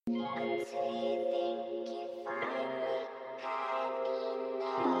I'd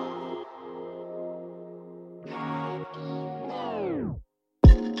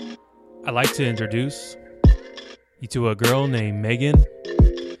like to introduce you to a girl named Megan,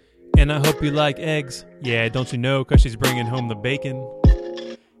 and I hope you like eggs. Yeah, don't you know, 'cause she's bringing home the bacon.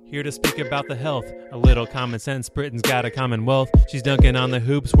 Here to speak about the health, a little common sense, Britain's got a commonwealth. She's dunking on the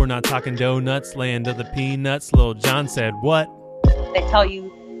hoops, we're not talking donuts, land of the peanuts. Lil Jon said what? They tell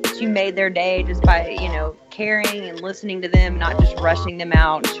you that you made their day just by, caring and listening to them, not just rushing them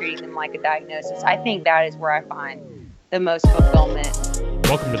out and treating them like a diagnosis. I think that is where I find the most fulfillment.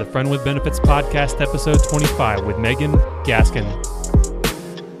 Welcome to the Friend with Benefits podcast, episode 25 with Megan Gaskin.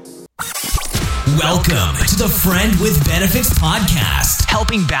 Welcome to the Friend with Benefits podcast,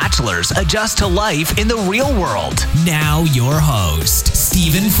 helping bachelors adjust to life in the real world. Now your host,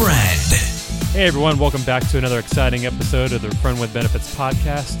 Stephen Friend. Hey everyone, welcome back to another exciting episode of the Friend with Benefits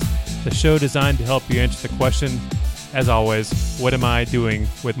podcast, the show designed to help you answer the question, as always, what am I doing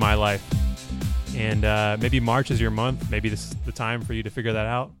with my life? And maybe March is your month. Maybe this is the time for you to figure that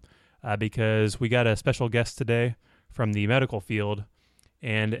out because we got a special guest today from the medical field.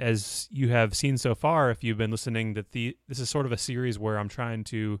 And as you have seen so far, if you've been listening, this is sort of a series where I'm trying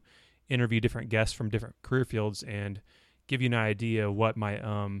to interview different guests from different career fields and give you an idea what might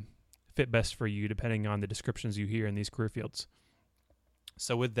fit best for you depending on the descriptions you hear in these career fields.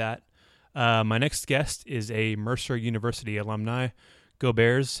 So with that, my next guest is a Mercer University alumni, Go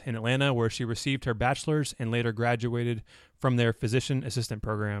Bears, in Atlanta, where she received her bachelor's and later graduated from their physician assistant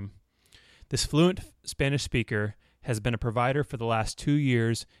program. This fluent Spanish speaker has been a provider for the last 2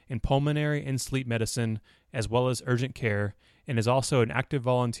 years in pulmonary and sleep medicine, as well as urgent care, and is also an active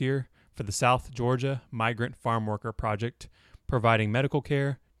volunteer for the South Georgia Migrant Farm Worker Project, providing medical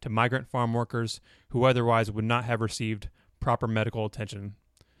care to migrant farm workers who otherwise would not have received proper medical attention.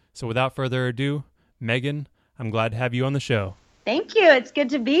 So without further ado, Megan, I'm glad to have you on the show. Thank you. It's good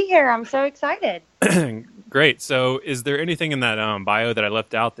to be here. I'm so excited. Great. So is there anything in that bio that I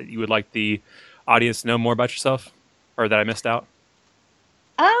left out that you would like the audience to know more about yourself or that I missed out?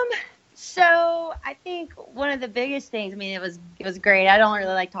 So I think one of the biggest things, it was great. I don't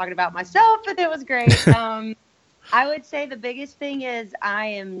really like talking about myself, but it was great. I would say the biggest thing is I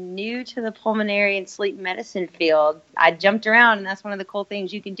am new to the pulmonary and sleep medicine field. I jumped around, and that's one of the cool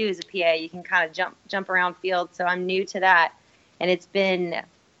things you can do as a PA. You can kind of jump around fields. So I'm new to that. And it's been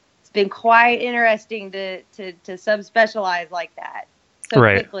quite interesting to subspecialize like that so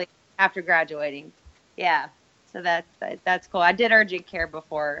quickly after graduating. Yeah, so that's cool. I did urgent care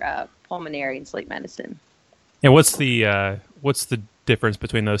before pulmonary and sleep medicine. And what's the difference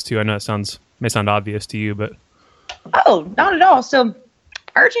between those two? I know it may sound obvious to you, but not at all. So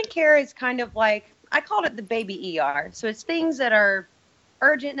urgent care is kind of like, I called it the baby ER. So it's things that are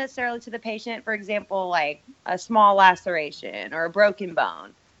urgent necessarily to the patient. For example, like a small laceration or a broken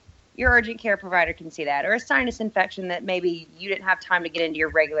bone. Your urgent care provider can see that, or a sinus infection that maybe you didn't have time to get into your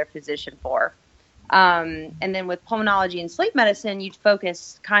regular physician for. And then with pulmonology and sleep medicine, you'd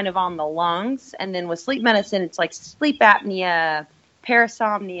focus kind of on the lungs. And then with sleep medicine, it's like sleep apnea,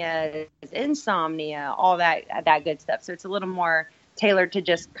 parasomnia, insomnia, all that good stuff. So it's a little more tailored to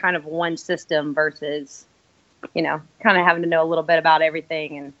just kind of one system versus, kind of having to know a little bit about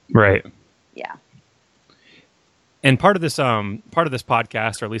everything. And right. Yeah. And part of this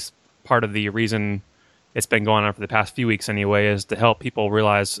podcast, or at least part of the reason it's been going on for the past few weeks anyway, is to help people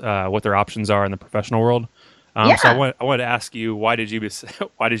realize what their options are in the professional world. So I wanted to ask you, why did you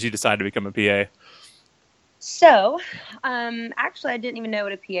decide to become a PA? So, actually, I didn't even know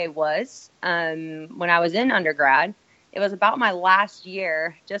what a PA was when I was in undergrad. It was about my last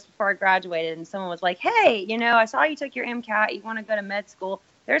year, just before I graduated, and someone was like, hey, I saw you took your MCAT. You want to go to med school?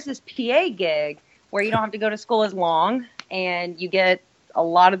 There's this PA gig where you don't have to go to school as long, and you get a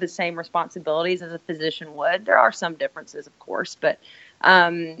lot of the same responsibilities as a physician would. There are some differences, of course, but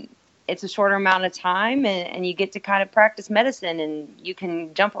it's a shorter amount of time, and you get to kind of practice medicine, and you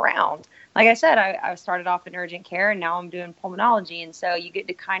can jump around. Like I said, I started off in urgent care, and now I'm doing pulmonology, and so you get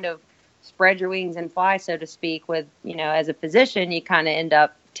to kind of spread your wings and fly, so to speak. With, as a physician, you kind of end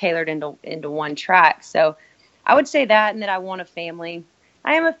up tailored into one track. So I would say that, and that I want a family.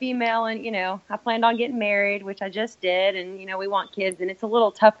 I am a female, and, I planned on getting married, which I just did. And, we want kids, and it's a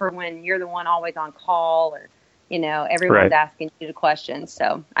little tougher when you're the one always on call, or, everyone's asking you the questions.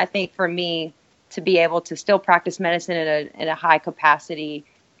 So I think for me to be able to still practice medicine at a high capacity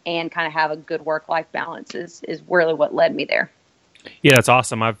and kind of have a good work-life balance is really what led me there. Yeah, that's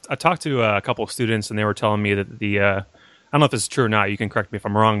awesome. I talked to a couple of students, and they were telling me that I don't know if this is true or not. You can correct me if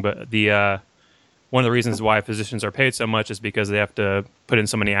I'm wrong, but the one of the reasons why physicians are paid so much is because they have to put in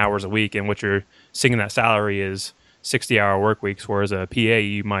so many hours a week, and what you're seeing in that salary is 60-hour work weeks, whereas a PA,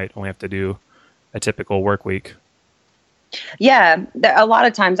 you might only have to do a typical work week. Yeah, a lot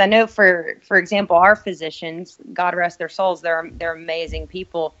of times I know, for example, our physicians, God rest their souls, they're amazing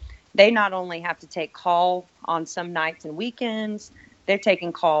people. They not only have to take call on some nights and weekends, they're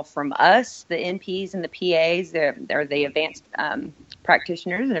taking call from us, the NPs and the PAs. They're the advanced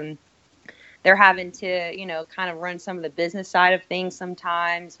practitioners, and they're having to, kind of run some of the business side of things.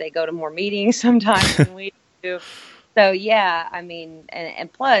 Sometimes they go to more meetings sometimes than we do. So yeah, I mean,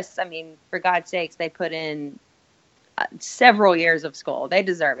 and plus, I mean, for God's sakes, they put in several years of school. They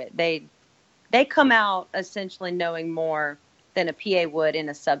deserve it. They come out essentially knowing more than a PA would in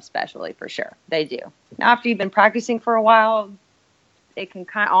a subspecialty, for sure. They do. Now, after you've been practicing for a while, they can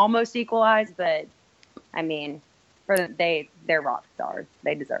kind of almost equalize, but I mean, they're rock stars.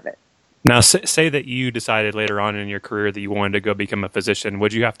 They deserve it. Now, say that you decided later on in your career that you wanted to go become a physician.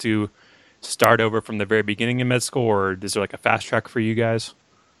 Would you have to start over from the very beginning in med school, or is there like a fast track for you guys?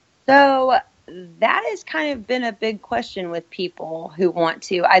 So that has kind of been a big question with people who want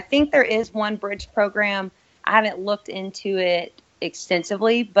to. I think there is one bridge program. I haven't looked into it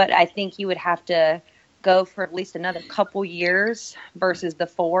extensively, but I think you would have to go for at least another couple years versus the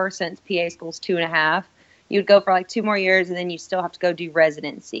 4, since PA school's 2.5. You'd go for like 2 more years, and then you still have to go do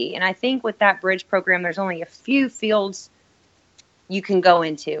residency. And I think with that bridge program, there's only a few fields you can go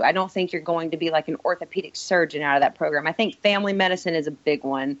into. I don't think you're going to be like an orthopedic surgeon out of that program. I think family medicine is a big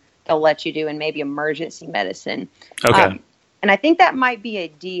one they'll let you do, and maybe emergency medicine. Okay. And I think that might be a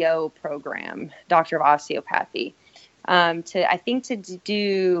DO program, Doctor of Osteopathy. To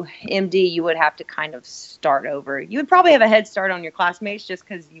do MD, you would have to kind of start over. You would probably have a head start on your classmates just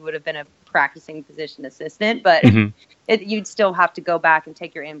because you would have been a practicing physician assistant, but you'd still have to go back and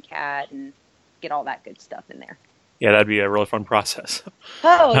take your MCAT and get all that good stuff in there. Yeah, that'd be a really fun process.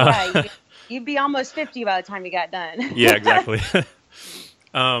 Oh, yeah. You'd be almost 50 by the time you got done. Yeah, exactly.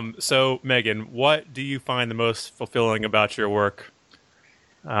 So, Megan, what do you find the most fulfilling about your work,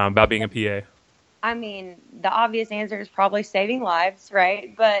 about being a PA? I mean, the obvious answer is probably saving lives,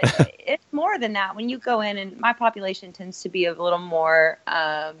 right? But it's more than that. When you go in, and my population tends to be a little more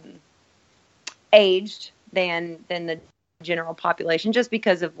aged than the general population, just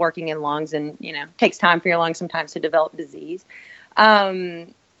because of working in lungs, and it takes time for your lungs sometimes to develop disease.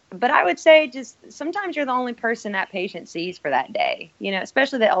 But I would say just sometimes you're the only person that patient sees for that day,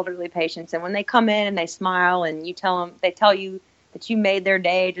 especially the elderly patients. And when they come in and they smile and they tell you that you made their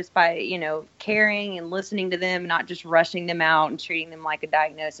day just by, caring and listening to them, not just rushing them out and treating them like a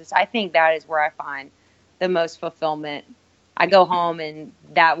diagnosis. I think that is where I find the most fulfillment. I go home and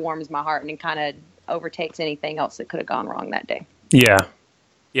that warms my heart, and it kind of overtakes anything else that could have gone wrong that day. Yeah.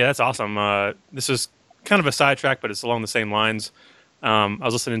 Yeah, that's awesome. This is kind of a sidetrack, but it's along the same lines. I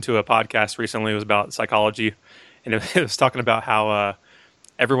was listening to a podcast recently. It was about psychology, and it was talking about how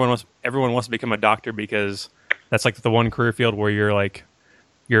everyone wants to become a doctor because that's like the one career field where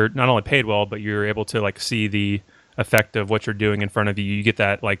you're not only paid well, but you're able to like see the effect of what you're doing in front of you. You get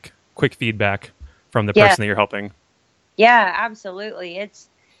that like quick feedback from the person that you're helping. Yeah, absolutely. It's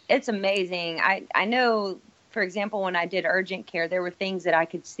amazing. I know, for example, when I did urgent care, there were things that I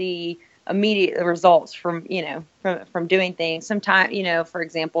could see immediate results from doing things. Sometimes, for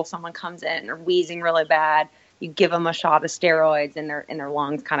example, someone comes in and they're wheezing really bad. You give them a shot of steroids, and their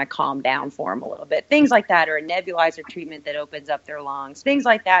lungs kind of calm down for them a little bit. Things like that, or a nebulizer treatment that opens up their lungs. Things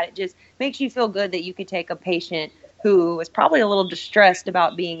like that. It just makes you feel good that you could take a patient who was probably a little distressed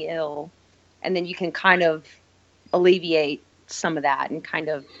about being ill, and then you can kind of alleviate some of that and kind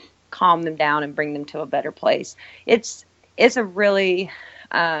of calm them down and bring them to a better place. It's a really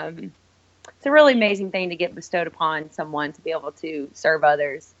amazing thing to get bestowed upon someone, to be able to serve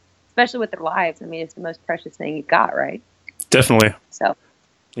others, especially with their lives. I mean, it's the most precious thing you've got, right? Definitely. So,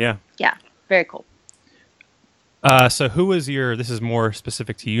 yeah, very cool. So who was this is more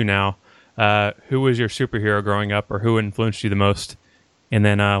specific to you now, who was your superhero growing up, or who influenced you the most, and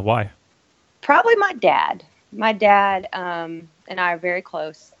then why? Probably my dad. My dad and I are very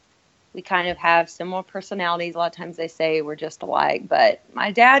close. We kind of have similar personalities. A lot of times they say we're just alike, but my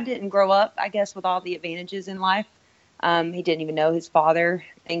dad didn't grow up, I guess, with all the advantages in life. He didn't even know his father,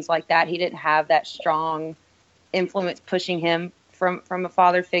 things like that. He didn't have that strong influence pushing him from a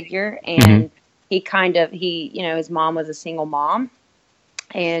father figure. And his mom was a single mom,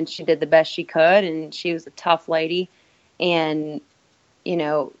 and she did the best she could, and she was a tough lady. And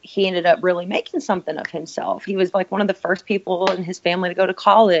he ended up really making something of himself. He was like one of the first people in his family to go to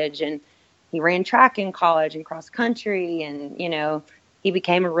college, and he ran track in college and cross country, and, he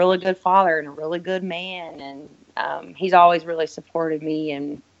became a really good father and a really good man. And he's always really supported me.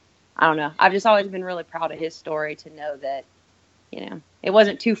 And I don't know, I've just always been really proud of his story, to know that, it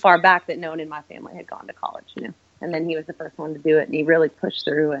wasn't too far back that no one in my family had gone to college, and then he was the first one to do it, and he really pushed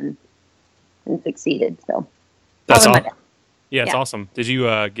through and succeeded. So that's awesome. Yeah, it's awesome. Did you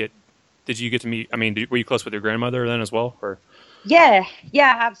get to meet, were you close with your grandmother then as well, or? Yeah,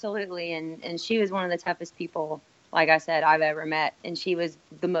 absolutely. And she was one of the toughest people, like I said, I've ever met. And she was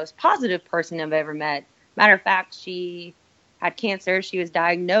the most positive person I've ever met. Matter of fact, she had cancer. She was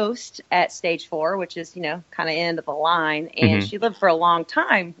diagnosed at stage 4, which is, kind of end of the line. And she lived for a long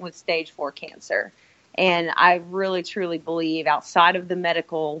time with stage 4 cancer. And I really, truly believe, outside of the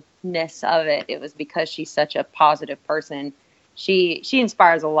medicalness of it, it was because she's such a positive person. She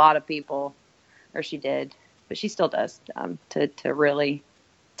inspires a lot of people, or she did, but she still does, to really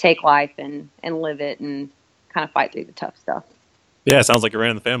take life and live it and kind of fight through the tough stuff. Yeah, it sounds like you ran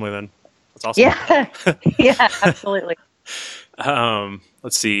in the family then. That's awesome. Yeah, yeah, absolutely.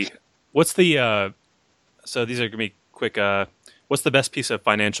 Let's see. What's the so these are gonna be quick. What's the best piece of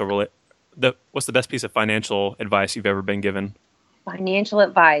financial advice you've ever been given? Financial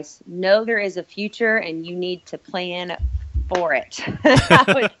advice: know there is a future, and you need to plan for it. I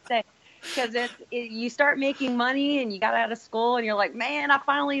would say, because you start making money, and you got out of school, and you're like, man, I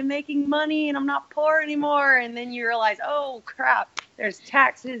finally am making money, and I'm not poor anymore. And then you realize, oh crap, there's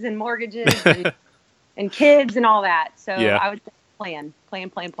taxes and mortgages and kids and all that. So yeah. I would say plan.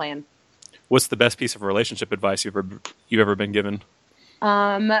 What's the best piece of relationship advice you've ever been given?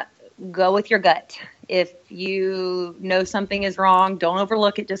 Go with your gut. If you know something is wrong, don't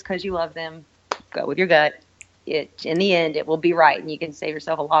overlook it just because you love them. Go with your gut. In the end, it will be right, and you can save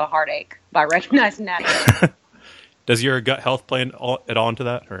yourself a lot of heartache by recognizing that. Does your gut health play at all into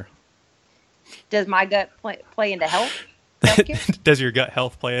that, or does my gut play into health? Does your gut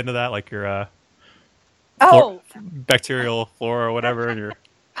health play into that, like your bacterial flora or whatever? And your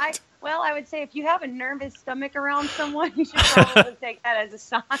I would say if you have a nervous stomach around someone, you should probably take that as a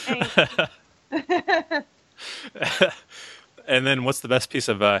sign. And then, what's the best piece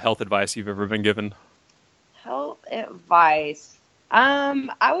of health advice you've ever been given? Health advice.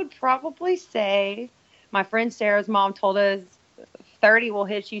 I would probably say my friend Sarah's mom told us 30 will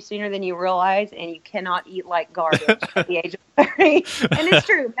hit you sooner than you realize, and you cannot eat like garbage at the age of 30. And it's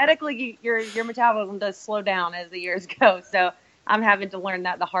true. Medically, your metabolism does slow down as the years go. So I'm having to learn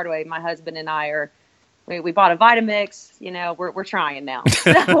that the hard way. My husband and I we bought a Vitamix. We're trying now.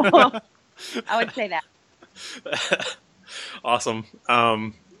 So I would say that. Awesome.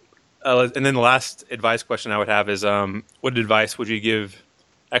 And then the last advice question I would have is, what advice would you give?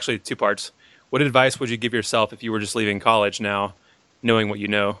 Actually, 2 parts. What advice would you give yourself if you were just leaving college now, knowing what you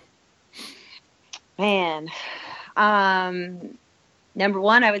know? Man, number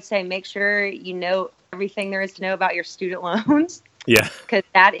 1, I would say make sure you know everything there is to know about your student loans. Yeah. Because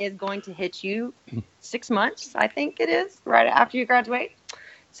that is going to hit you 6 months, I think it is, right after you graduate.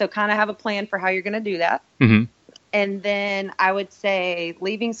 So kind of have a plan for how you're going to do that. Mm-hmm. And then I would say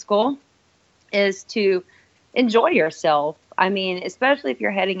leaving school is to enjoy yourself. Especially if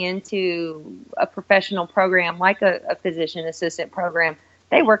you're heading into a professional program like a physician assistant program,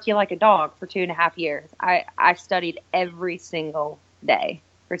 they work you like a dog for 2.5 years. I studied every single day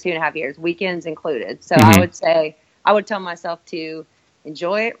for 2.5 years, weekends included. So I would say, I would tell myself to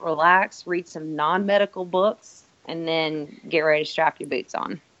enjoy it, relax, read some non-medical books, and then get ready to strap your boots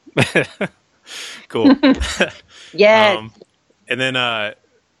on. Cool. Yeah. And then I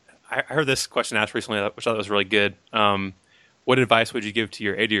heard this question asked recently, which I thought was really good. What advice would you give to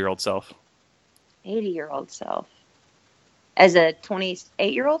your 80-year-old self? 80-year-old self? As a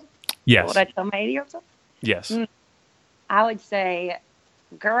 28-year-old? Yes. What would I tell my 80-year-old self? Yes. I would say,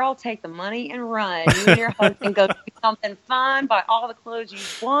 girl, take the money and run. You and your husband go do something fun, buy all the clothes you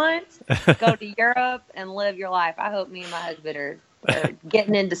want, go to Europe and live your life. I hope me and my husband are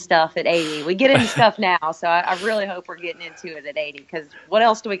getting into stuff at 80. We get into stuff now, so I really hope we're getting into it at 80, because what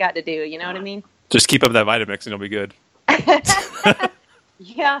else do we got to do? You know what I mean? Just keep up that Vitamix and you'll be good.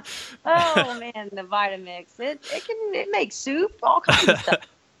 Yeah. Oh man, the Vitamix. It makes soup, all kinds of stuff.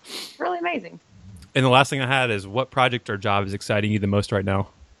 It's really amazing. And the last thing I had is, what project or job is exciting you the most right now?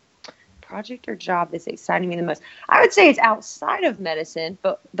 Project or job that's exciting me the most? I would say it's outside of medicine,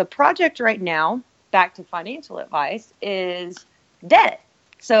 but the project right now, back to financial advice, is debt.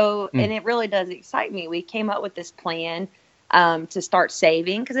 So, and it really does excite me. We came up with this plan to start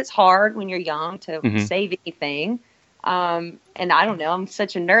saving, because it's hard when you're young to save anything. And I don't know, I'm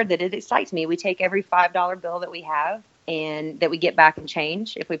such a nerd that it excites me. We take every $5 bill that we have and that we get back in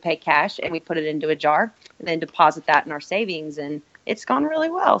change if we pay cash, and we put it into a jar and then deposit that in our savings. And it's gone really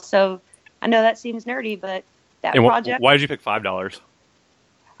well. So I know that seems nerdy, but that project. Why did you pick $5?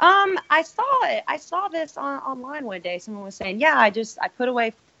 I saw it. I saw this online one day. Someone was saying, yeah, I put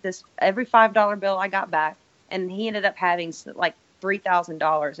away this every $5 bill I got back, and he ended up having like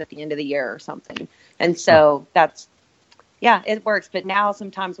 $3,000 at the end of the year or something. And so it works. But now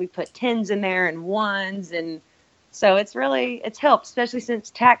sometimes we put 10s in there and 1s, and so it's helped, especially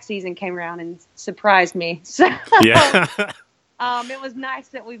since tax season came around and surprised me. So yeah. It was nice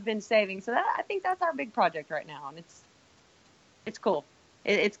that we've been saving. So I think that's our big project right now, and it's cool.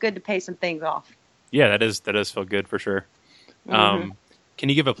 It's good to pay some things off. Yeah, that does feel good for sure. Mm-hmm. Can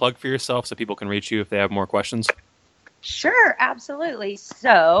you give a plug for yourself so people can reach you if they have more questions? Sure, absolutely.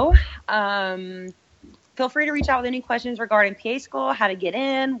 So feel free to reach out with any questions regarding PA school, how to get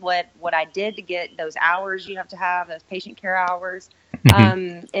in, what I did to get those hours you have to have, those patient care hours.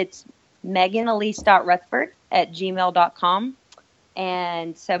 It's meganelise.rutherford@gmail.com.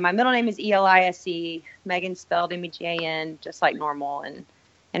 And so my middle name is Elise, Megan spelled Megan, just like normal, and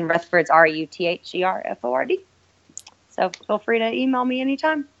Rutherford's RUTHERFORD. So feel free to email me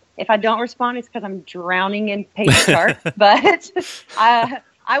anytime. If I don't respond, it's because I'm drowning in patient chart, but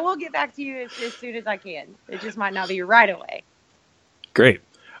I will get back to you as soon as I can. It just might not be right away. Great.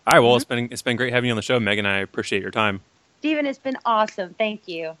 All right. Well, it's been great having you on the show, Megan. I appreciate your time. Steven, it's been awesome. Thank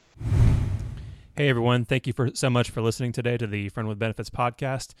you. Hey, everyone. Thank you so much for listening today to the Friend with Benefits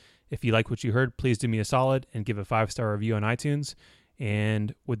podcast. If you like what you heard, please do me a solid and give a 5-star review on iTunes.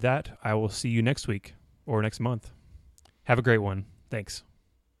 And with that, I will see you next week or next month. Have a great one. Thanks.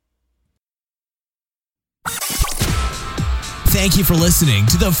 Thank you for listening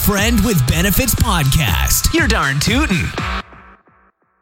to the Friend with Benefits podcast. You're darn tootin'.